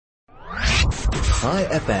Chai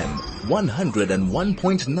FM,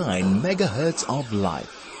 101.9 megahertz of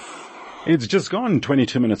life. It's just gone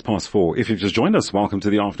 22 minutes past 4. If you've just joined us, welcome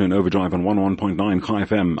to the Afternoon Overdrive on 101.9 Chai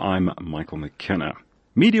FM. I'm Michael McKenna.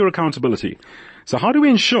 Media accountability. So how do we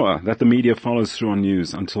ensure that the media follows through on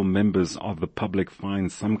news until members of the public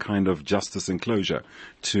find some kind of justice and closure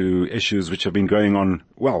to issues which have been going on,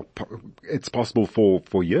 well, it's possible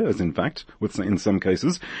for years, in fact, in some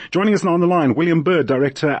cases. Joining us now on the line, William Bird,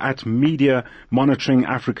 Director at Media Monitoring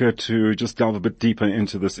Africa, to just delve a bit deeper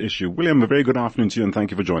into this issue. William, a very good afternoon to you and thank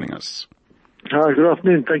you for joining us. Hi, good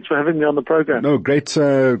afternoon. Thanks for having me on the program. No, great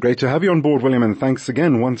to have you on board, William, and thanks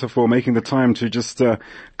again once for making the time to just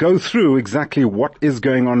go through exactly what is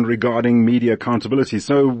going on regarding media accountability.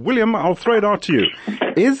 So, William, I'll throw it out to you.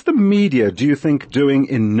 Is the media, do you think, doing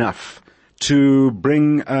enough to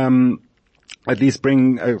bring, at least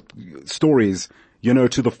bring stories,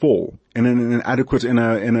 to the fore in an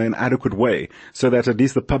adequate way, so that at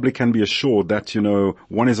least the public can be assured that,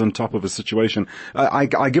 one is on top of a situation?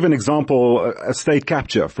 I give an example, a state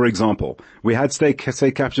capture, for example. We had state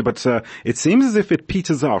capture, but it seems as if it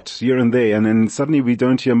peters out here and there, and then suddenly we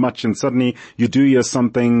don't hear much, and suddenly you do hear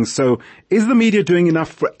something. So is the media doing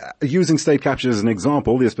enough for, using state capture as an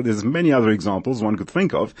example? There's many other examples one could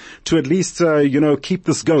think of, to at least, keep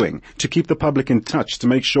this going, to keep the public in touch, to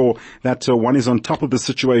make sure that one is on top of the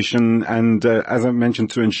situation, and as I mentioned,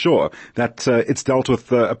 to ensure that it's dealt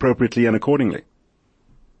with appropriately and accordingly?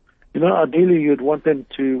 Ideally you'd want them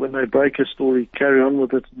to, when they break a story, carry on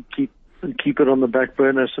with it and keep it on the back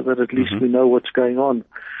burner so that at least we know what's going on.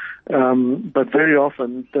 But very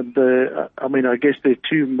often, I guess there are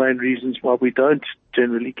two main reasons why we don't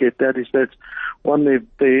generally get that. Is that one,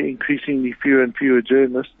 they're increasingly fewer and fewer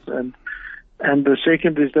journalists, and the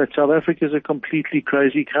second is that South Africa is a completely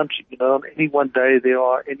crazy country. On any one day there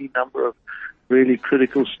are any number of really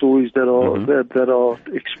critical stories that are that are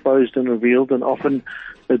exposed and revealed, and often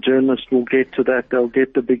the journalist will get to that. They'll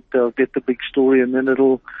get the big story, and then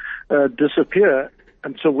it'll disappear.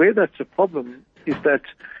 And so where that's a problem is that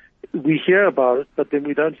we hear about it, but then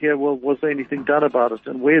we don't hear, well, was there anything done about it?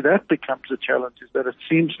 And where that becomes a challenge is that it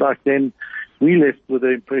seems like then we left with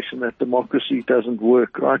the impression that democracy doesn't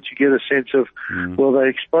work, right? You get a sense of, well, they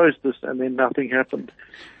exposed this and then nothing happened.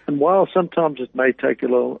 And while sometimes it may take a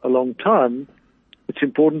long time, it's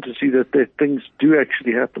important to see that things do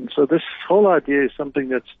actually happen. So this whole idea is something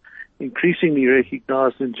that's increasingly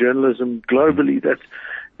recognized in journalism globally, that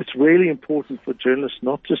it's really important for journalists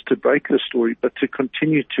not just to break the story, but to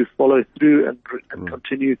continue to follow through and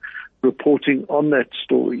continue reporting on that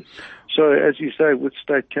story. So as you say, with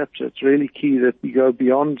state capture, it's really key that we go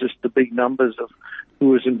beyond just the big numbers of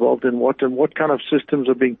who is involved in what and what kind of systems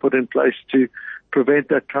are being put in place to prevent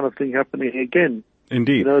that kind of thing happening again.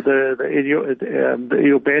 Indeed. The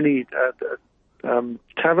Iobani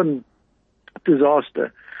tavern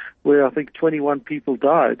disaster, where I think 21 people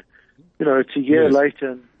died. It's a year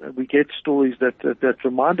later, and we get stories that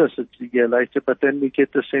remind us it's a year later, but then we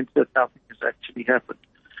get the sense that nothing has actually happened.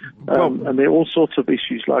 And there are all sorts of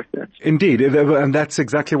issues like that. Indeed, and that's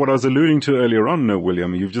exactly what I was alluding to earlier on,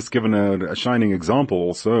 William. You've just given a shining example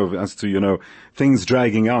also as to, things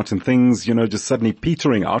dragging out and things, just suddenly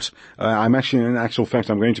petering out. I'm actually, in actual fact,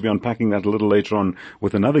 I'm going to be unpacking that a little later on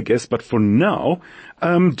with another guest. But for now,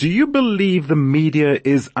 do you believe the media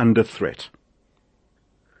is under threat?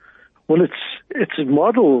 Well, it's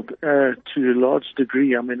modeled to a large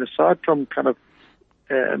degree. I mean, aside from kind of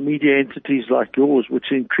media entities like yours,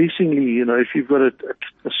 which increasingly, if you've got a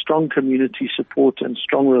strong community support and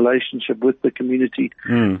strong relationship with the community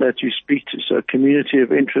that you speak to, so a community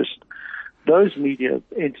of interest, those media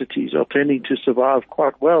entities are tending to survive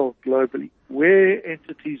quite well globally. Where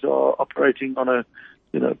entities are operating on a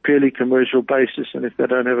purely commercial basis, and if they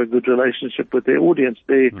don't have a good relationship with their audience,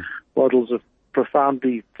 their models are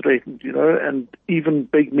profoundly threatened, and even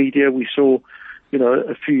big media, we saw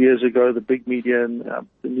a few years ago, the big media, and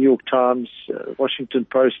the New York Times, Washington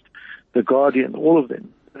Post, The Guardian, all of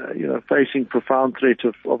them, facing profound threat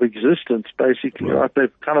of existence, basically, right?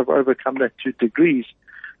 They've kind of overcome that to degrees.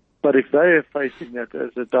 But if they are facing that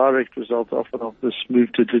as a direct result often of this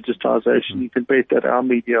move to digitization, you can bet that our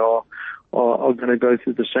media are going to go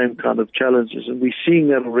through the same kind of challenges. And we're seeing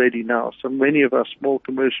that already now. So many of our small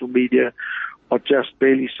commercial media are just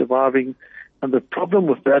barely surviving. And the problem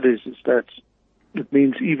with that is that it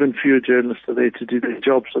means even fewer journalists are there to do their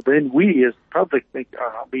job. So then we as the public think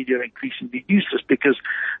our media are increasingly useless because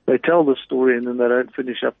they tell the story and then they don't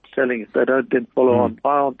finish up telling it. They don't then follow on.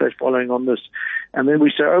 Why aren't they following on this? And then we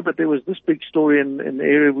say, oh, but there was this big story in the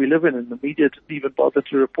area we live in, and the media didn't even bother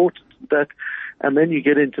to report it. And then you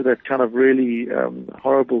get into that kind of really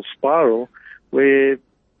horrible spiral where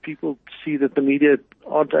people see that the media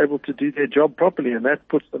aren't able to do their job properly, and that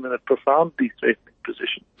puts them in a profoundly threatening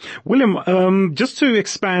position. William, just to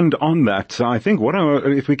expand on that, I think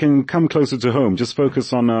if we can come closer to home, just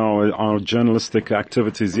focus on our journalistic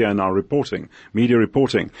activities here and our reporting, media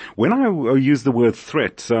reporting. When I use the word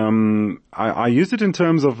threat, I use it in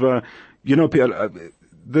terms of,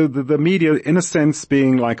 the media, in a sense,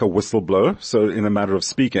 being like a whistleblower, so in a matter of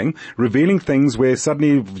speaking, revealing things where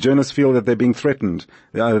suddenly journalists feel that they're being threatened,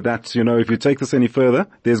 that, if you take this any further,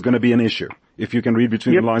 there's going to be an issue. If you can read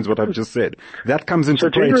between the lines what I've just said. That comes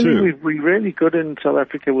into play too. We're really good in South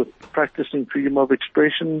Africa with practicing freedom of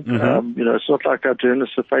expression. Mm-hmm. It's not like our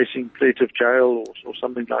journalists are facing threat of jail or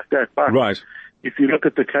something like that. But right. If you look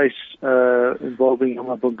at the case involving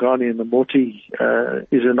Amabungani and the Moti,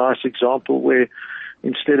 is a nice example where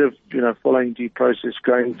instead of, following due process,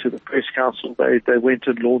 going to the press council, they went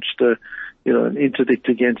and launched an interdict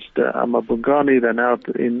against Amabungani. They're now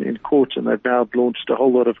in court, and they've now launched a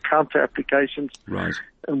whole lot of counter applications. Right.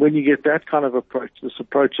 And when you get that kind of approach, this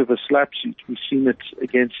approach of a slap suit, we've seen it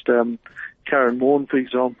against Karen Moore, for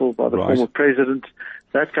example, by the former president.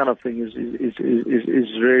 That kind of thing is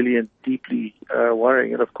really and deeply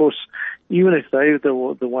worrying. And of course, even if they're the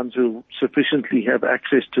ones who sufficiently have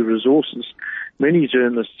access to resources, many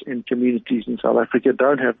journalists in communities in South Africa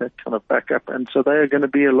don't have that kind of backup, and so they are going to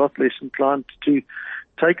be a lot less inclined to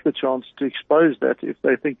take the chance to expose that if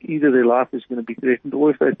they think either their life is going to be threatened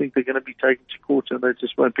or if they think they're going to be taken to court and they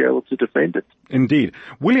just won't be able to defend it. Indeed.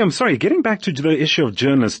 William, sorry, getting back to the issue of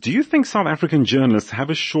journalists, do you think South African journalists have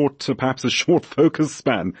perhaps a short focus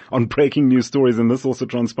span on breaking news stories, and this also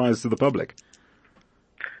transpires to the public?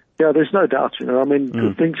 Yeah, there's no doubt.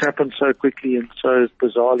 Things happen so quickly and so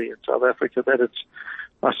bizarrely in South Africa that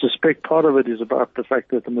I suspect part of it is about the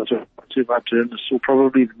fact that the majority of our journalists, or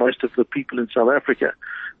probably most of the people in South Africa,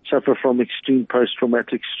 suffer from extreme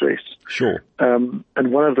post-traumatic stress. Sure. And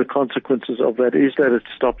one of the consequences of that is that it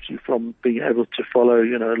stops you from being able to follow,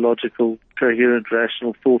 logical, coherent,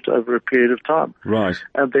 rational thought over a period of time. Right.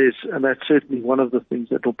 And that's certainly one of the things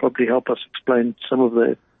that will probably help us explain some of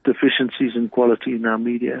the deficiencies in quality in our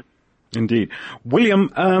media. Indeed.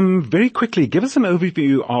 William, very quickly, give us an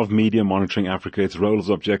overview of Media Monitoring Africa, its roles,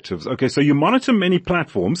 objectives. Okay, so you monitor many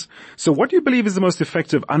platforms. So what do you believe is the most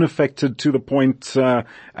effective, unaffected, to the point,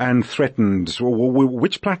 and threatened?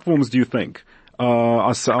 Which platforms do you think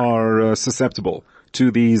are susceptible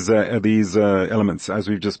to these elements, as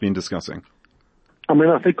we've just been discussing?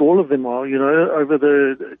 I think all of them are,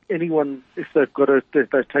 anyone, if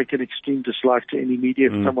they take an extreme dislike to any media,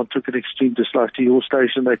 if someone took an extreme dislike to your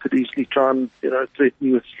station, they could easily try and, threaten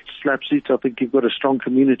you with slap suits. I think you've got a strong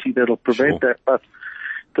community that'll prevent that, but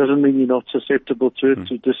doesn't mean you're not susceptible to it,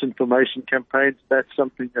 to disinformation campaigns. That's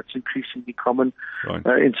something that's increasingly common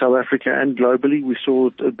in South Africa and globally. We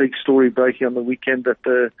saw a big story breaking on the weekend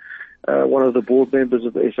that one of the board members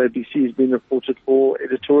of the SABC has been reported for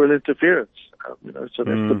editorial interference. So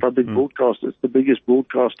that's the public broadcaster. It's the biggest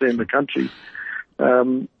broadcaster in the country.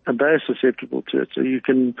 And they're susceptible to it. So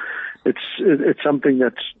it's something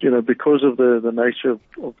that's, because of the nature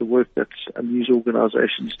of the work that news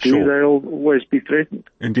organizations do, they'll always be threatened.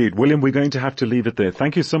 Indeed. William, we're going to have to leave it there.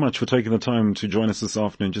 Thank you so much for taking the time to join us this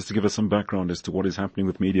afternoon, just to give us some background as to what is happening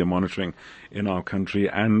with media monitoring in our country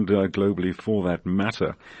and globally for that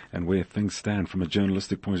matter, and where things stand from a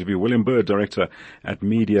journalistic point of view. William Bird, Director at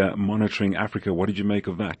Media Monitoring Africa. What did you make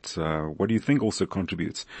of that? What do you think also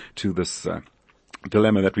contributes to this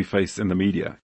dilemma that we face in the media?